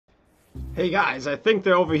Hey guys, I think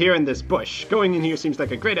they're over here in this bush. Going in here seems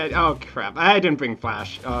like a great idea. Oh crap, I didn't bring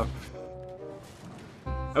flash.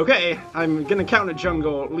 Okay, I'm gonna counter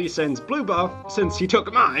jungle Lee Sin's blue buff since he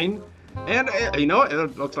took mine. And, you know,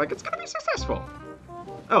 it looks like it's gonna be successful.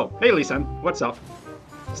 Oh, hey Lee Sin, what's up?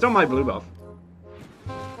 Still my blue buff.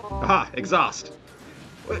 Aha, exhaust.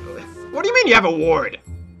 What do you mean you have a ward?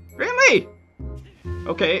 Really?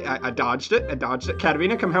 Okay, I dodged it.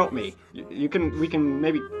 Katarina, come help me. We can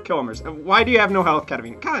maybe kill him or something. Why do you have no health,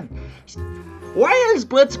 Katarina? God. Why is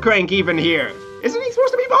Blitzcrank even here? Isn't he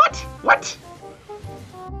supposed to be bot? What?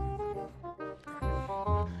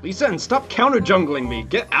 Lee Sin, stop counter-jungling me.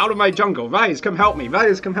 Get out of my jungle. Rise, come help me.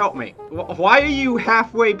 Rise, come help me. Why are you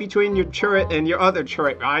halfway between your turret and your other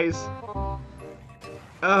turret, Rise?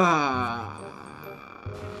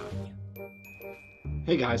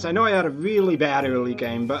 Hey guys, I know I had a really bad early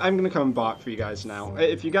game, but I'm gonna come bot for you guys now.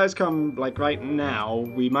 If you guys come, like, right now,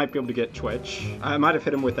 we might be able to get Twitch. I might have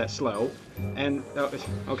hit him with that slow. And,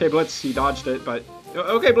 okay, Blitz, he dodged it, but...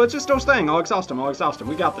 Okay, Blitz, just don't staying. I'll exhaust him.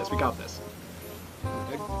 We got this.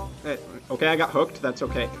 Okay, I got hooked. That's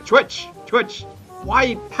okay. Twitch!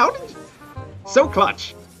 Why? How did... So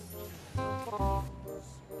clutch!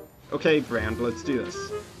 Okay, Brand, let's do this.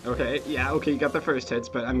 Okay, yeah, okay, you got the first hits,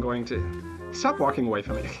 but I'm going to... Stop walking away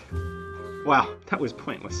from me. Wow, that was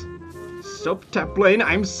pointless. Sub tap lane,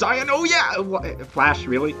 I'm Sion. Oh yeah! What? Flash,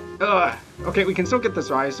 really? Ugh. Okay, we can still get this,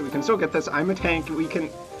 Rise. We can still get this. I'm a tank. We can...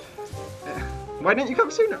 why didn't you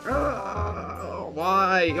come sooner?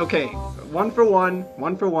 Why? Okay, one for one.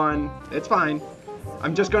 It's fine.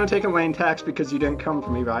 I'm just gonna take a lane tax because you didn't come for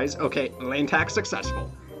me, Rise. Okay, lane tax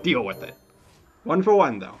successful. Deal with it. 1 for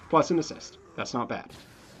 1, though. Plus an assist. That's not bad.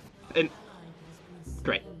 And...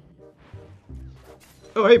 great.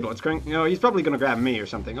 Oh, hey, Blitzcrank. No, he's probably gonna grab me or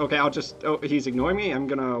something. Okay, I'll just... oh, he's ignoring me? I'm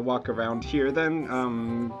gonna walk around here, then.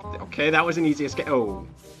 Okay, that was an easy escape. Oh.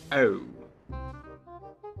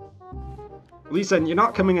 Lee Sin, you're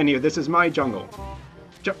not coming in here. This is my jungle.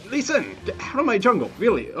 Lee Sin, get out of my jungle.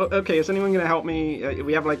 Really? Okay, is anyone gonna help me?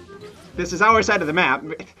 We have, like... this is our side of the map.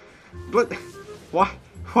 But...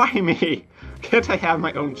 why me? Can't I have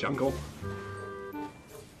my own jungle?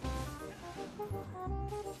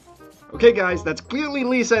 Okay, guys, that's clearly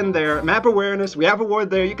Lee Sin there. Map awareness, we have a ward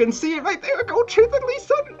there. You can see it right there. Go to the Lee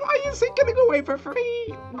Sin. Why is he getting away for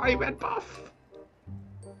free? My red buff.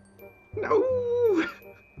 No.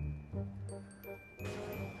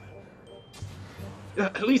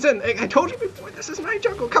 Lee Sin, I told you before, this is my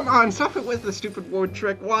jungle. Come on, stop it with the stupid ward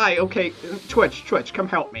trick. Why? Okay, Twitch, come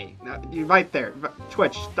help me. You're right there.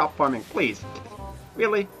 Twitch, stop farming, please.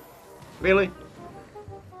 Really?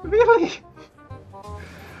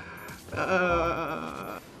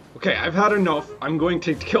 Okay, I've had enough. I'm going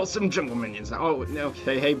to kill some jungle minions now. Oh,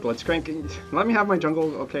 okay, hey, Blitzcrank, let me have my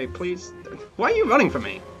jungle, okay, please? Why are you running from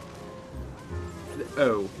me?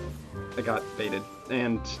 Oh, I got baited,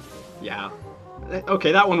 and yeah.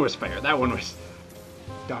 Okay, that one was fair. That one was... ...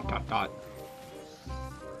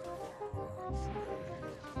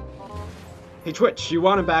 Hey, Twitch, you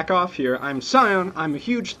want to back off here? I'm Sion. I'm a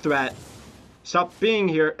huge threat. Stop being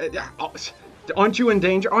here. Aren't you in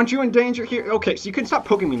danger? Here, okay, so you can stop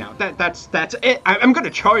poking me now. That's it. I'm gonna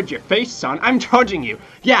charge your face, son. I'm charging you.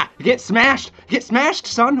 Yeah, get smashed,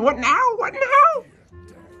 son. What now?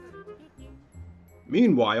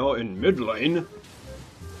 Meanwhile, in mid lane.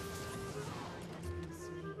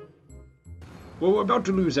 Well, we're about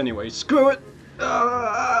to lose anyway. Screw it.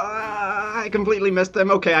 I completely missed them.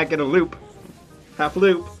 Okay, I get a loop. Half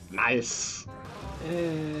loop. Nice.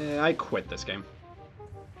 I quit this game.